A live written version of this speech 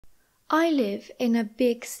I live in a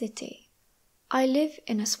big city. I live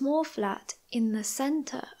in a small flat in the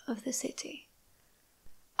center of the city.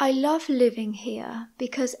 I love living here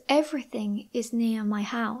because everything is near my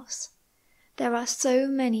house. There are so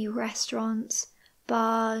many restaurants,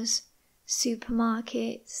 bars,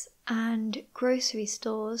 supermarkets, and grocery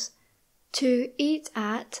stores to eat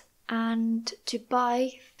at and to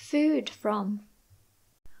buy food from.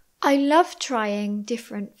 I love trying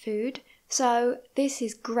different food, so this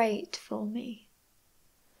is great for me.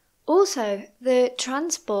 Also, the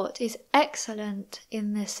transport is excellent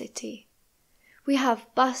in the city. We have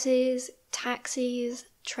buses, taxis,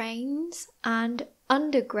 trains, and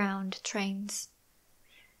underground trains.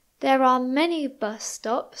 There are many bus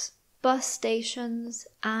stops, bus stations,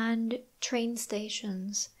 and train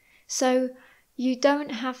stations, so you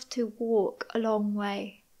don't have to walk a long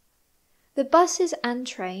way. The buses and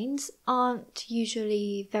trains aren't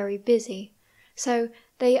usually very busy, so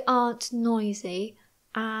they aren't noisy,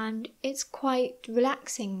 and it's quite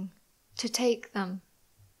relaxing to take them.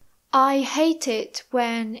 I hate it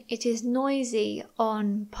when it is noisy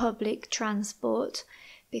on public transport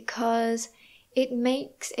because it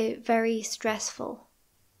makes it very stressful.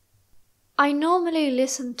 I normally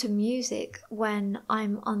listen to music when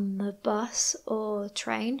I'm on the bus or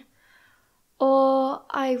train, or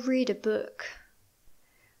I read a book.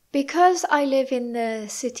 Because I live in the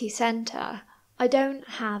city centre, I don't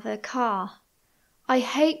have a car. I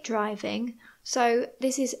hate driving, so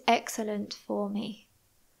this is excellent for me.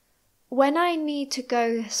 When I need to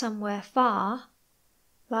go somewhere far,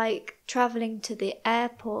 like travelling to the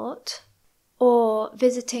airport or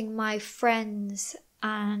visiting my friends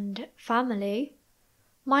and family,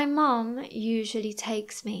 my mum usually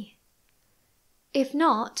takes me. If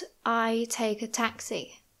not, I take a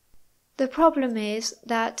taxi. The problem is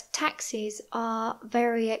that taxis are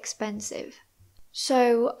very expensive,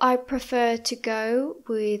 so I prefer to go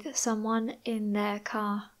with someone in their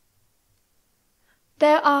car.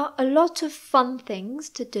 There are a lot of fun things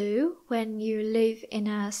to do when you live in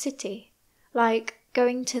a city, like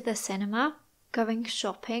going to the cinema, going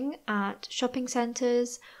shopping at shopping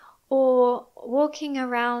centres, or walking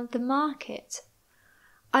around the market.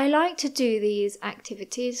 I like to do these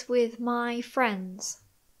activities with my friends.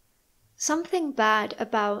 Something bad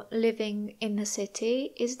about living in the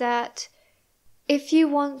city is that if you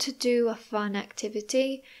want to do a fun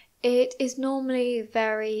activity, it is normally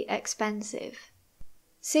very expensive.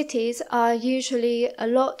 Cities are usually a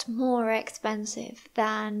lot more expensive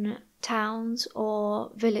than towns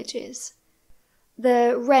or villages.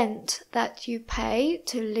 The rent that you pay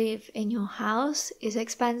to live in your house is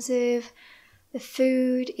expensive, the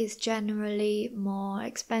food is generally more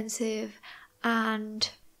expensive, and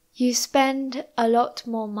you spend a lot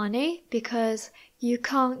more money because you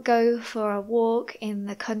can't go for a walk in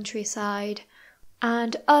the countryside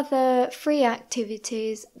and other free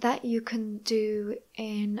activities that you can do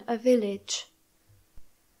in a village.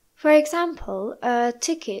 For example, a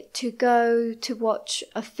ticket to go to watch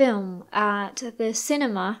a film at the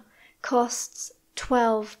cinema costs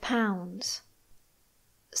 £12.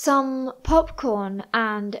 Some popcorn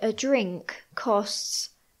and a drink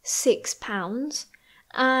costs £6,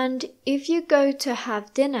 and if you go to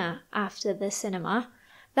have dinner after the cinema,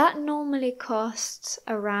 that normally costs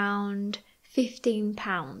around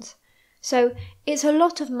 £15. So it's a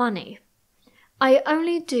lot of money. I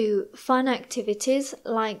only do fun activities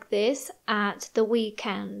like this at the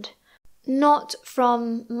weekend, not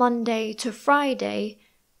from Monday to Friday,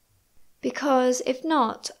 because if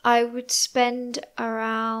not, I would spend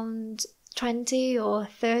around £20 or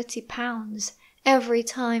 £30 every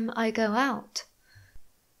time I go out.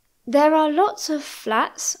 There are lots of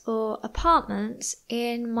flats or apartments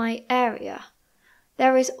in my area.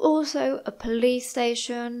 There is also a police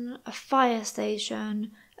station, a fire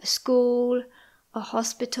station, a school, a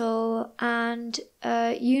hospital, and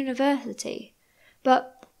a university.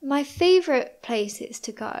 But my favourite places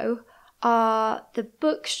to go are the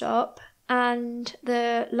bookshop and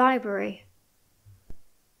the library.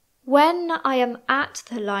 When I am at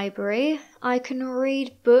the library, I can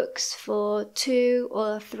read books for 2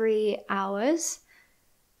 or 3 hours,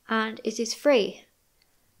 and it is free.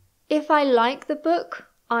 If I like the book,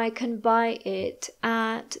 I can buy it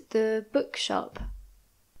at the bookshop.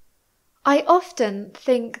 I often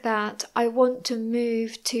think that I want to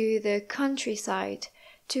move to the countryside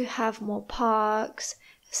to have more parks,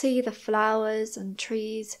 see the flowers and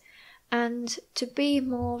trees, and to be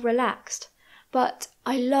more relaxed. But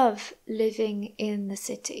I love living in the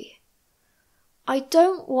city. I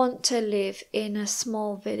don't want to live in a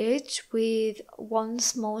small village with one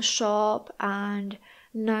small shop and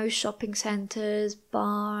no shopping centres,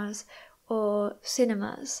 bars, or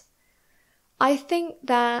cinemas. I think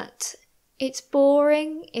that it's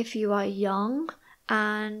boring if you are young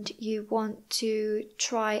and you want to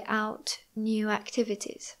try out new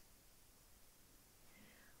activities.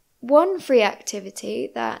 One free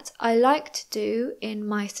activity that I like to do in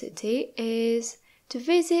my city is to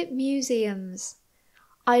visit museums.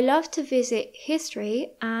 I love to visit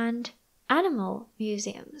history and animal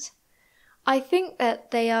museums. I think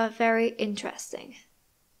that they are very interesting.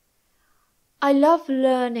 I love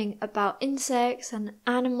learning about insects and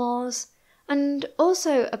animals and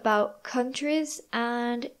also about countries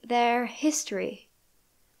and their history.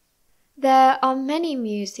 There are many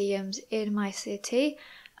museums in my city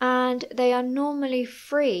and they are normally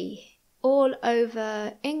free all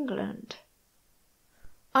over England.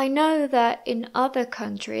 I know that in other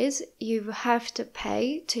countries you have to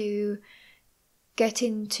pay to get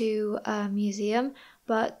into a museum,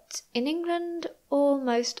 but in England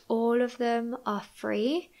almost all of them are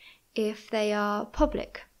free if they are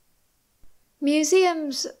public.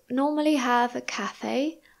 Museums normally have a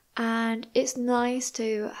cafe and it's nice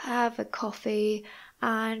to have a coffee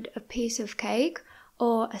and a piece of cake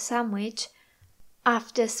or a sandwich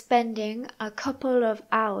after spending a couple of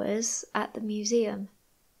hours at the museum.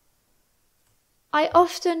 I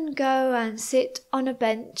often go and sit on a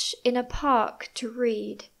bench in a park to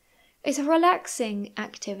read. It's a relaxing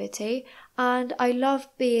activity and I love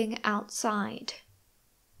being outside.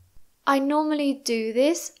 I normally do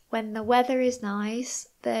this when the weather is nice,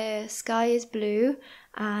 the sky is blue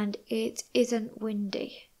and it isn't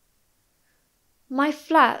windy. My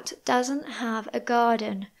flat doesn't have a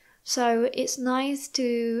garden, so it's nice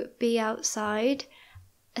to be outside,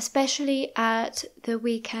 especially at the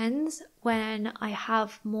weekends when I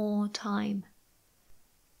have more time.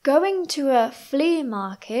 Going to a flea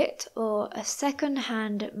market or a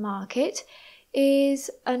second-hand market is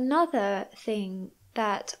another thing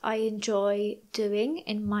that I enjoy doing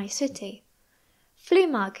in my city. Flea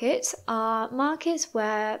markets are markets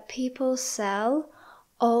where people sell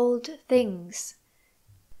old things,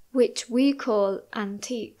 which we call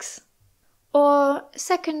antiques, or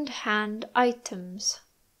second-hand items,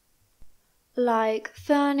 like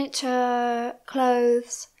furniture,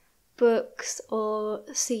 clothes, books, or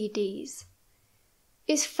CDs.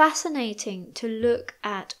 It's fascinating to look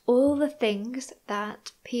at all the things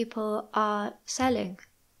that people are selling.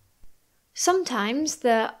 Sometimes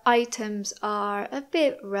the items are a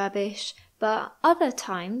bit rubbish, but other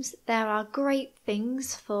times there are great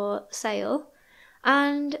things for sale,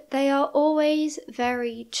 and they are always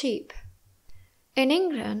very cheap. In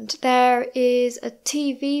England, there is a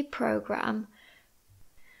TV program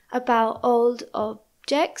about old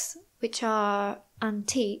objects, which are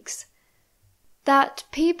antiques, that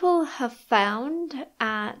people have found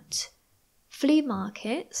at flea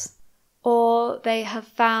markets or they have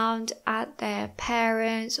found at their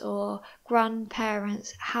parents' or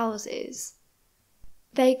grandparents' houses.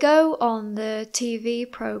 They go on the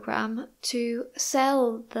TV program to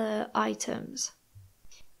sell the items.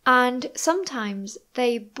 And sometimes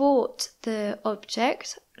they bought the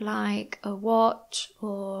object, like a watch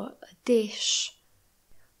or a dish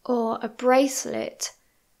or a bracelet,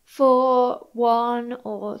 for £1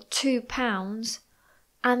 or £2,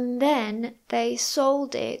 and then they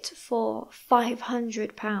sold it for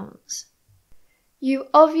 £500. You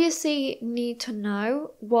obviously need to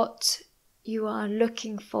know what you are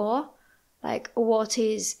looking for, like what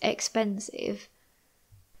is expensive.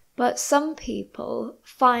 But some people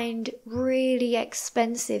find really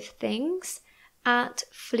expensive things at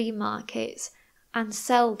flea markets and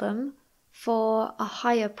sell them for a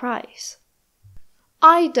higher price.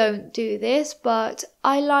 I don't do this, but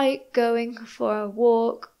I like going for a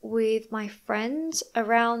walk with my friends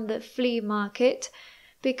around the flea market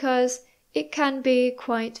because it can be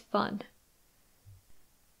quite fun.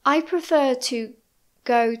 I prefer to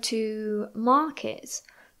go to markets,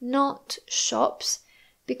 not shops,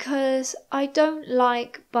 because I don't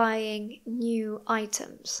like buying new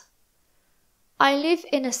items. I live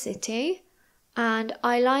in a city and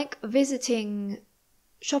I like visiting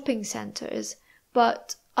shopping centres,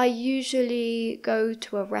 but I usually go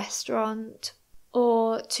to a restaurant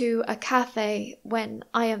or to a cafe when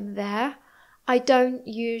I am there. I don't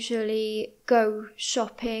usually go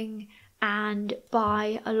shopping and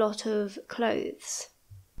buy a lot of clothes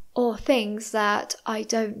or things that I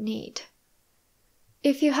don't need.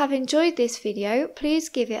 If you have enjoyed this video, please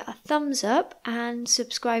give it a thumbs up and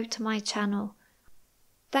subscribe to my channel.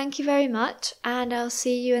 Thank you very much, and I'll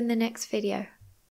see you in the next video.